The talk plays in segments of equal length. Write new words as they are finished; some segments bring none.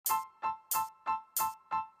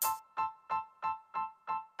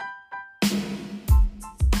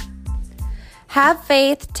Have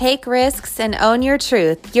faith, take risks, and own your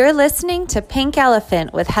truth. You're listening to Pink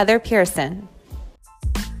Elephant with Heather Pearson.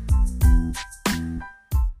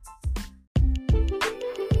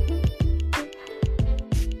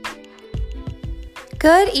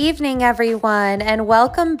 Good evening, everyone, and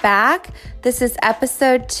welcome back. This is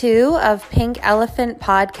episode 2 of Pink Elephant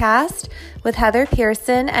Podcast with Heather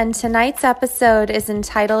Pearson, and tonight's episode is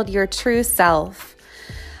entitled Your True Self.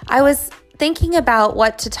 I was thinking about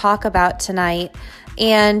what to talk about tonight,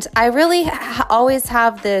 and I really always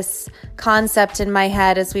have this concept in my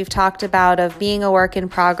head, as we've talked about, of being a work in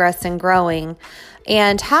progress and growing.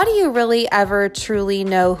 And how do you really ever truly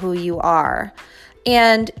know who you are?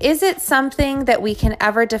 And is it something that we can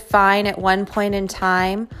ever define at one point in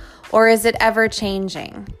time, or is it ever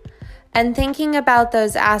changing? And thinking about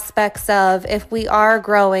those aspects of if we are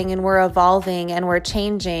growing and we're evolving and we're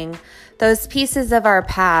changing, those pieces of our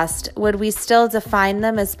past, would we still define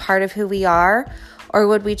them as part of who we are, or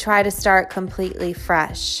would we try to start completely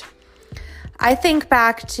fresh? I think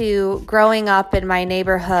back to growing up in my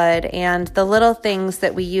neighborhood and the little things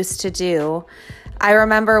that we used to do. I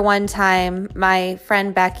remember one time my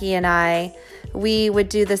friend Becky and we would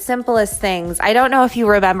do the simplest things. I don't know if you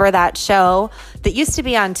remember that show that used to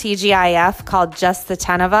be on TGIF called Just the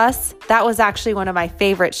 10 of Us. That was actually one of my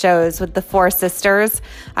favorite shows with the 4 sisters.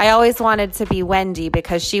 I always wanted to be Wendy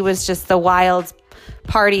because she was just the wild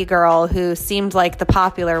party girl who seemed like the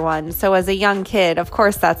popular one. So as a young kid, of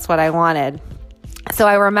course, that's what I wanted. So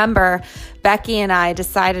I remember Becky and I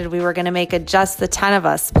decided we were going to make a Just the 10 of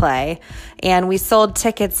Us play, and we sold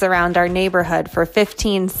tickets around our neighborhood for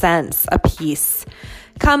 15 cents a piece.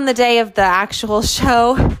 Come the day of the actual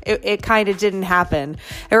show, it kind of didn't happen.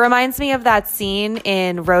 It reminds me of that scene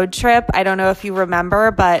in Road Trip. I don't know if you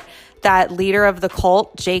remember, but that leader of the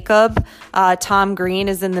cult, Jacob, Tom Green,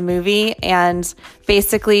 is in the movie. And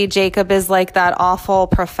basically Jacob is like that awful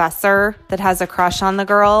professor that has a crush on the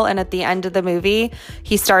girl. And at the end of the movie,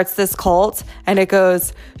 he starts this cult and it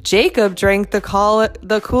goes, Jacob drank the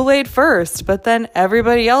Kool-Aid first, but then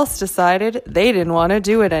everybody else decided they didn't want to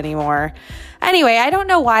do it anymore. Anyway, I don't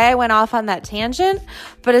know why I went off on that tangent,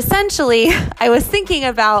 but essentially I was thinking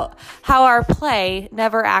about how our play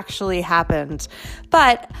never actually happened.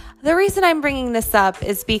 But the reason I'm bringing this up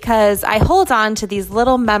is because I hold on to these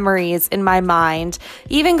little memories in my mind,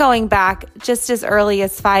 even going back just as early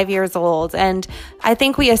as 5 years old. And I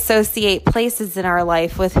think we associate places in our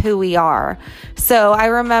life with who we are. So I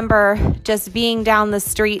remember just being down the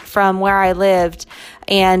street from where I lived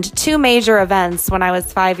and 2 major events when I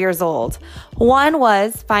was 5 years old. One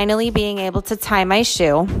was finally being able to tie my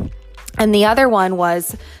shoe, and the other one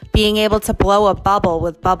was being able to blow a bubble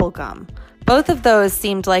with bubble gum. Both of those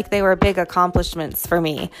seemed like they were big accomplishments for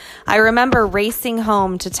me. I remember racing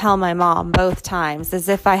home to tell my mom both times, as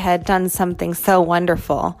if I had done something so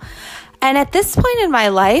wonderful. And at this point in my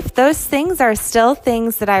life, those things are still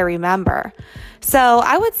things that I remember. So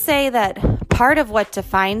I would say that part of what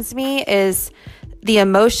defines me is the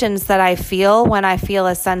emotions that I feel when I feel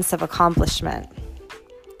a sense of accomplishment.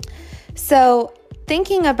 So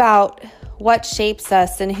thinking about what shapes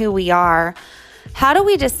us and who we are, how do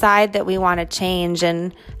we decide that we want to change,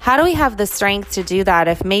 and how do we have the strength to do that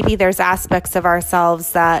if maybe there's aspects of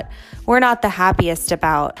ourselves that we're not the happiest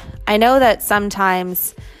about? I know that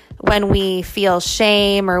sometimes when we feel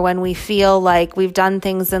shame or when we feel like we've done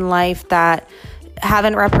things in life that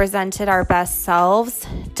haven't represented our best selves,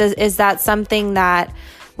 is that something that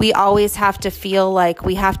we always have to feel like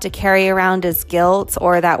we have to carry around as guilt,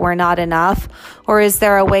 or that we're not enough? Or is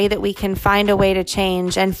there a way that we can find a way to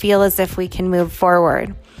change and feel as if we can move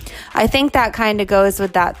forward? I think that kind of goes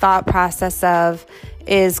with that thought process of,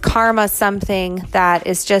 is karma something that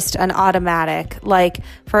is just an automatic? Like,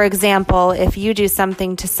 for example, if you do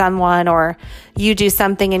something to someone or you do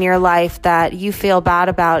something in your life that you feel bad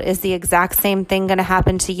about, is the exact same thing going to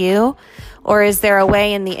happen to you? Or is there a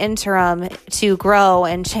way in the interim to grow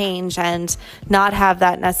and change and not have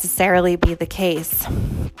that necessarily be the case?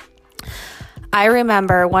 I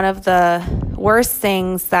remember one of the worst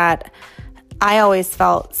things that I always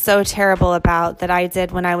felt so terrible about that I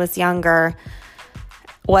did when I was younger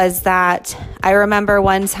was that I remember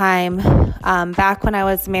one time back when I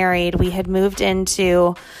was married, we had moved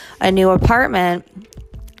into a new apartment,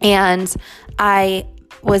 and I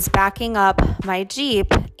was backing up my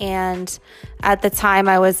Jeep, and at the time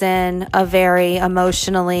I was in a very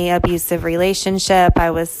emotionally abusive relationship.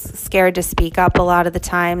 I was scared to speak up a lot of the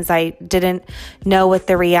times. I didn't know what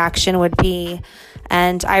the reaction would be.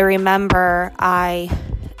 And I remember I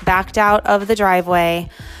backed out of the driveway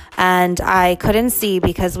and I couldn't see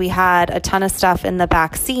because we had a ton of stuff in the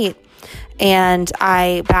back seat. and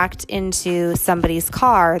I backed into somebody's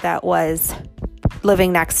car that was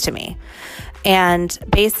living next to me. And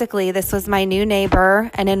basically, this was my new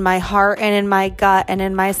neighbor, and in my heart and in my gut and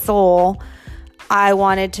in my soul, I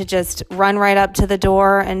wanted to just run right up to the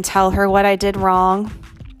door and tell her what I did wrong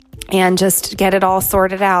and just get it all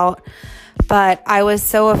sorted out. But I was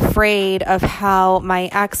so afraid of how my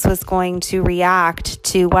ex was going to react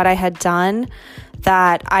to what I had done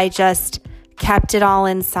that I just kept it all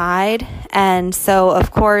inside. And so,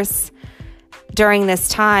 of course, during this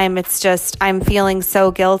time, it's just I'm feeling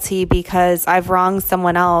so guilty because I've wronged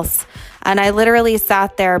someone else. And I literally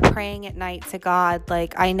sat there praying at night to God,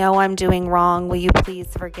 like, I know I'm doing wrong. Will you please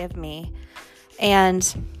forgive me?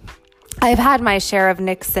 And I've had my share of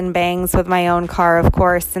nicks and bangs with my own car, of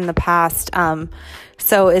course, in the past.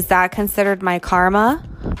 So is that considered my karma?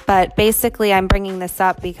 But basically, I'm bringing this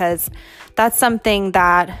up because that's something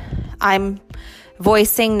that I'm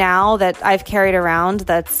voicing now that I've carried around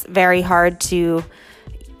that's very hard to,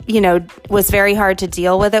 was very hard to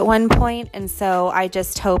deal with at one point. And so I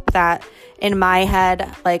just hope that in my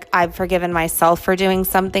head, like, I've forgiven myself for doing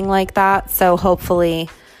something like that. So hopefully,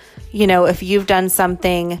 if you've done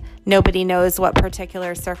something, nobody knows what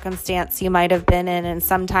particular circumstance you might have been in. And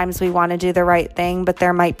sometimes we want to do the right thing, but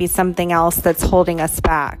there might be something else that's holding us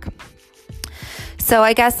back. So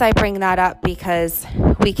I guess I bring that up because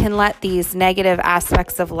we can let these negative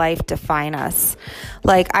aspects of life define us.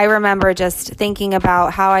 Like, I remember just thinking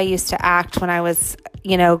about how I used to act when I was,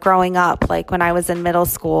 growing up, like when I was in middle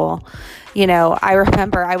school. I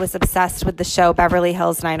remember I was obsessed with the show Beverly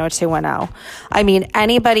Hills 90210. I mean,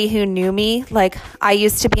 anybody who knew me, like, I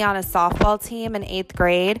used to be on a softball team in 8th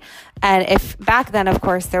grade. And if back then, of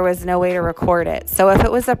course, there was no way to record it. So if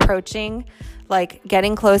it was approaching, like,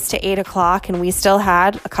 getting close to 8 o'clock and we still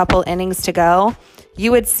had a couple innings to go,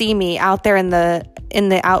 you would see me out there in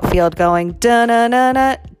the outfield going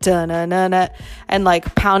da-na-na-na, da-na-na-na, and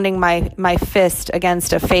like pounding my fist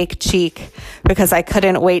against a fake cheek because I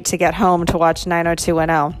couldn't wait to get home to watch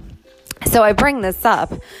 90210. So I bring this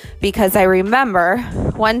up because I remember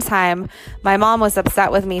one time my mom was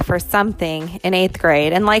upset with me for something in 8th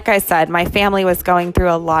grade. And like I said, my family was going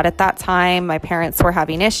through a lot at that time. My parents were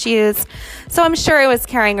having issues. So I'm sure I was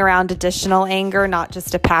carrying around additional anger, not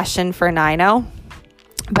just a passion for 9-0.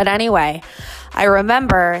 But anyway, I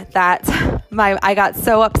remember that I got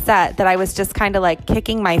so upset that I was just kind of like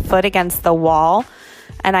kicking my foot against the wall,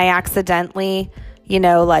 and I accidentally,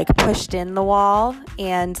 pushed in the wall.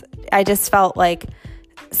 And I just felt like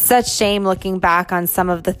such shame looking back on some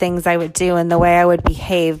of the things I would do and the way I would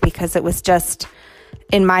behave, because it was just,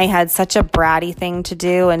 in my head, such a bratty thing to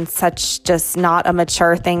do and such just not a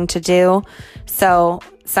mature thing to do. So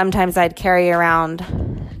sometimes I'd carry around,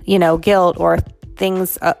 guilt or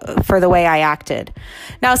things for the way I acted.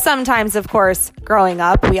 Now, sometimes, of course, growing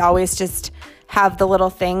up, we always just have the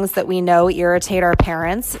little things that we know irritate our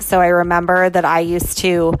parents. So I remember that I used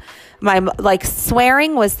to,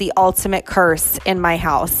 swearing was the ultimate curse in my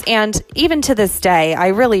house. And even to this day, I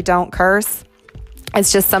really don't curse.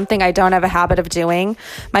 It's just something I don't have a habit of doing.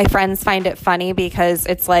 My friends find it funny because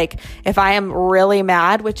it's like, if I am really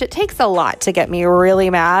mad, which it takes a lot to get me really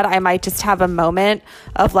mad, I might just have a moment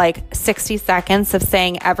of like 60 seconds of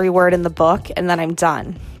saying every word in the book and then I'm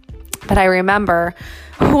done. But I remember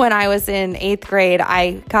when I was in 8th grade,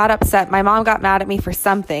 I got upset. My mom got mad at me for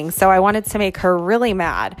something, so I wanted to make her really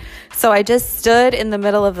mad. So I just stood in the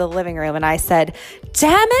middle of the living room and I said,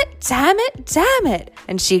 "Damn it, damn it, damn it."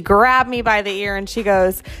 And she grabbed me by the ear and she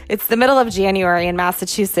goes, "It's the middle of January in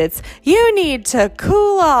Massachusetts. You need to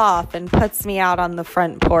cool off," and puts me out on the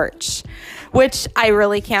front porch, which I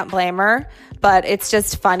really can't blame her. But it's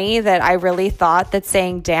just funny that I really thought that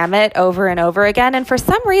saying "damn it" over and over again, and for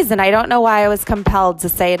some reason, I don't know why I was compelled to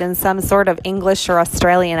say it in some sort of English or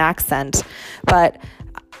Australian accent, but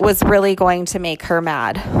was really going to make her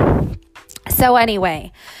mad. So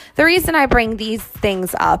anyway, the reason I bring these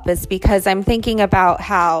things up is because I'm thinking about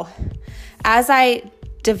how as I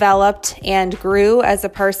developed and grew as a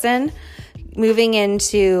person, moving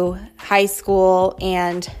into high school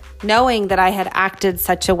and knowing that I had acted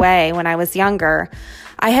such a way when I was younger,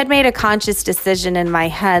 I had made a conscious decision in my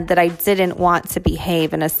head that I didn't want to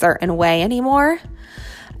behave in a certain way anymore.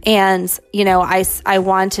 And, I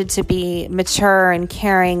wanted to be mature and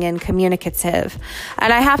caring and communicative.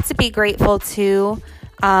 And I have to be grateful too,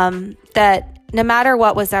 that no matter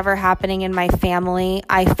what was ever happening in my family,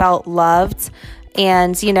 I felt loved.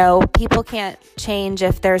 And, people can't change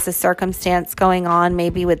if there's a circumstance going on,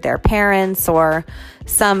 maybe with their parents or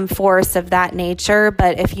some force of that nature.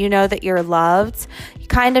 But if you know that you're loved,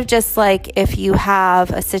 kind of just like if you have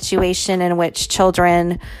a situation in which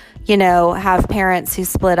children, have parents who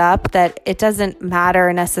split up, that it doesn't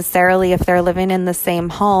matter necessarily if they're living in the same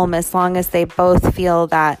home as long as they both feel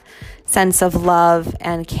that sense of love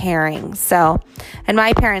and caring. So, and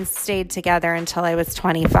my parents stayed together until I was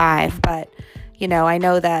 25, but, I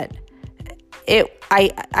know that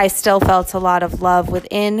I still felt a lot of love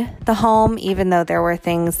within the home, even though there were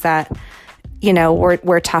things that,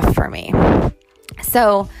 were tough for me.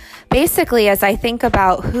 So basically, as I think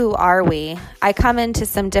about who are we, I come into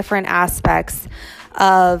some different aspects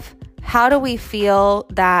of how do we feel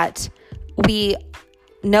that we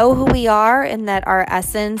know who we are and that our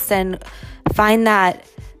essence, and find that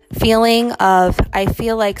feeling of, I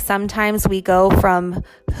feel like sometimes we go from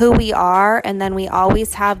who we are and then we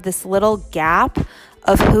always have this little gap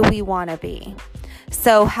of who we want to be.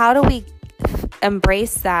 So how do we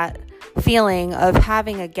embrace that feeling of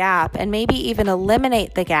having a gap and maybe even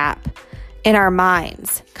eliminate the gap in our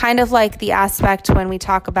minds? Kind of like the aspect when we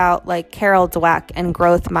talk about like Carol Dweck and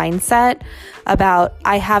growth mindset, about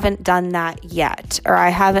I haven't done that yet, or I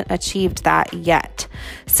haven't achieved that yet.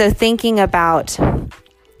 So thinking about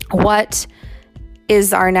what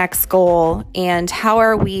is our next goal and how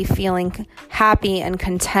are we feeling happy and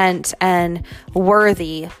content and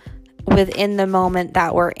worthy within the moment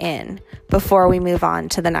that we're in before we move on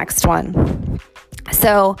to the next one.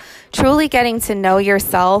 So truly getting to know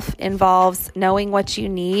yourself involves knowing what you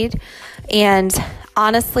need. And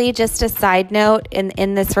honestly, just a side note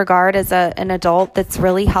in this regard, as an adult, that's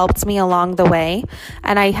really helped me along the way.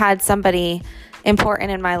 And I had somebody important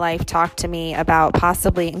in my life talk to me about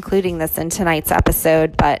possibly including this in tonight's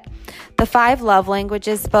episode, but the 5 Love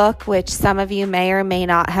Languages book, which some of you may or may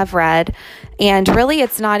not have read. And really,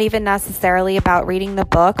 it's not even necessarily about reading the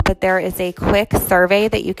book, but there is a quick survey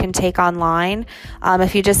that you can take online.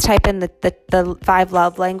 If you just type in the 5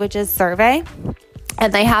 Love Languages survey,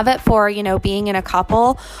 and they have it for, being in a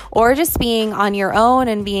couple or just being on your own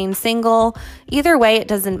and being single. Either way, it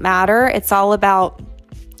doesn't matter. It's all about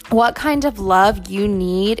what kind of love you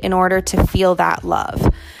need in order to feel that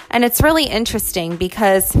love. And it's really interesting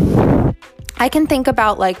because I can think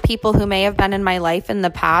about like people who may have been in my life in the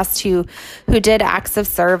past who did acts of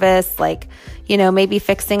service, like, maybe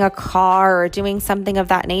fixing a car or doing something of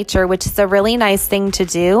that nature, which is a really nice thing to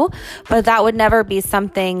do. But that would never be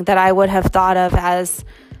something that I would have thought of as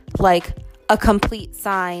like a complete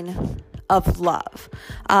sign of love.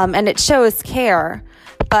 And it shows care.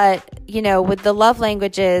 But, with the love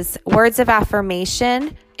languages, words of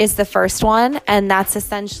affirmation is the first one. And that's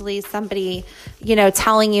essentially somebody,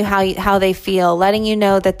 telling you how they feel, letting you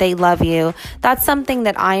know that they love you. That's something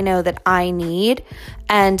that I know that I need.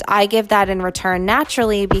 And I give that in return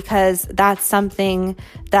naturally because that's something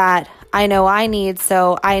that I know I need.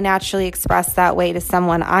 So I naturally express that way to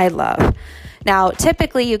someone I love. Now,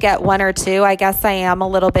 typically you get 1 or 2. I guess I am a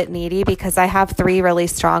little bit needy because I have 3 really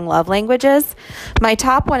strong love languages. My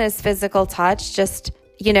top one is physical touch, just,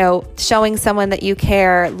 showing someone that you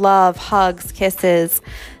care, love, hugs, kisses.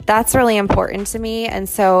 That's really important to me. And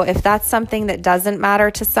so if that's something that doesn't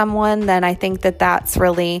matter to someone, then I think that that's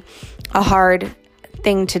really a hard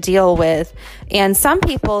thing to deal with. And some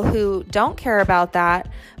people who don't care about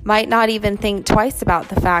that might not even think twice about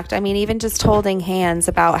the fact. Even just holding hands,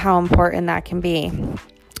 about how important that can be.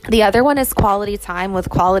 The other one is quality time with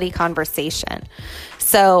quality conversation.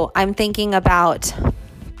 So I'm thinking about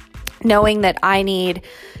knowing that I need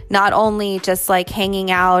not only just like hanging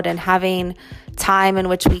out and having time in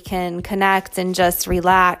which we can connect and just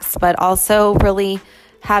relax, but also really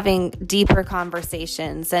having deeper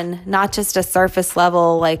conversations and not just a surface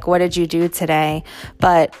level, like, what did you do today?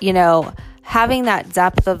 But, having that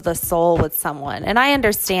depth of the soul with someone. And I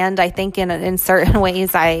understand, I think in certain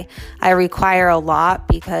ways I require a lot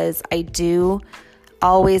because I do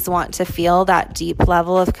always want to feel that deep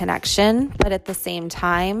level of connection. But at the same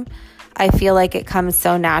time, I feel like it comes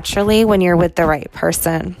so naturally when you're with the right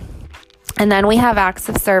person. And then we have acts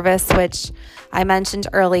of service, which I mentioned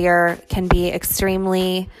earlier, can be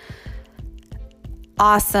extremely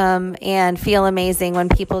awesome and feel amazing when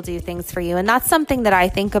people do things for you. And that's something that I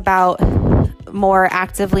think about more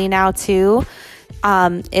actively now too,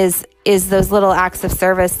 is those little acts of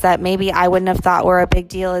service that maybe I wouldn't have thought were a big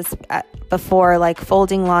deal as before, like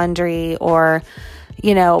folding laundry or,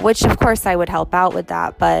 which of course I would help out with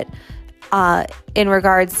that. But in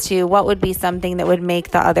regards to what would be something that would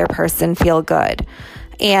make the other person feel good.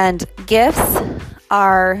 And gifts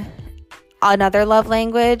are another love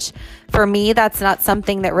language. For me, that's not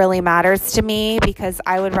something that really matters to me because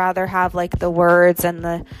I would rather have like the words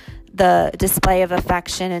and the display of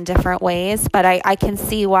affection in different ways, but I can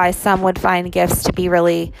see why some would find gifts to be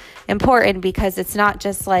really important, because it's not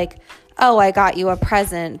just like, oh, I got you a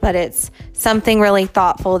present, but it's something really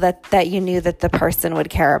thoughtful that you knew that the person would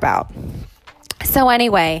care about. So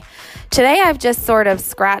anyway, today I've just sort of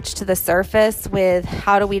scratched the surface with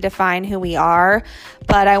how do we define who we are,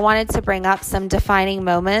 but I wanted to bring up some defining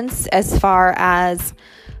moments as far as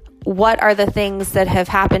what are the things that have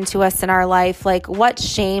happened to us in our life? Like, what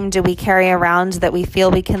shame do we carry around that we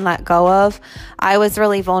feel we can let go of? I was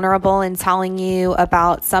really vulnerable in telling you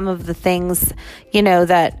about some of the things,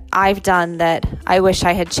 that I've done that I wish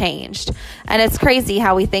I had changed. And it's crazy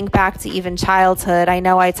how we think back to even childhood. I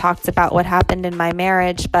know I talked about what happened in my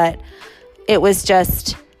marriage, but it was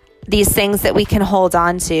just these things that we can hold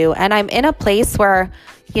on to. And I'm in a place where,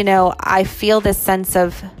 I feel this sense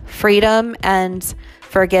of freedom and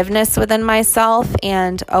forgiveness within myself,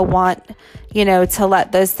 and a want, to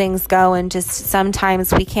let those things go. And just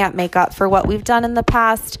sometimes we can't make up for what we've done in the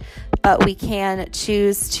past, but we can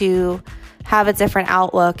choose to have a different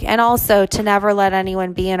outlook, and also to never let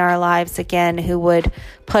anyone be in our lives again who would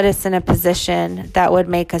put us in a position that would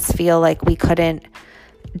make us feel like we couldn't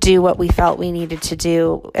do what we felt we needed to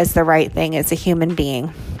do as the right thing as a human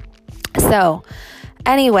being. So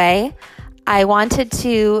anyway, I wanted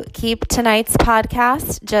to keep tonight's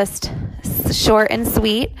podcast just short and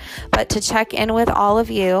sweet, but to check in with all of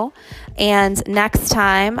you. And next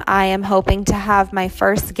time, I am hoping to have my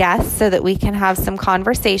first guest so that we can have some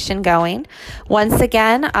conversation going. Once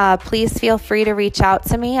again, please feel free to reach out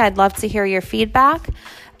to me. I'd love to hear your feedback.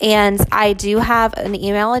 And I do have an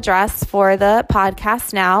email address for the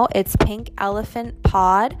podcast now. It's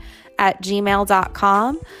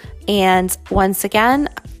pinkelephantpod@gmail.com. And once again,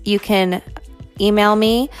 you can email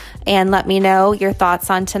me and let me know your thoughts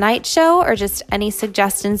on tonight's show or just any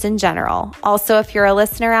suggestions in general. Also, if you're a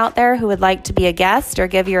listener out there who would like to be a guest or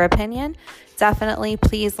give your opinion, definitely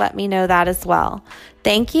please let me know that as well.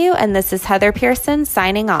 Thank you, and this is Heather Pearson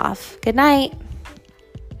signing off. Good night.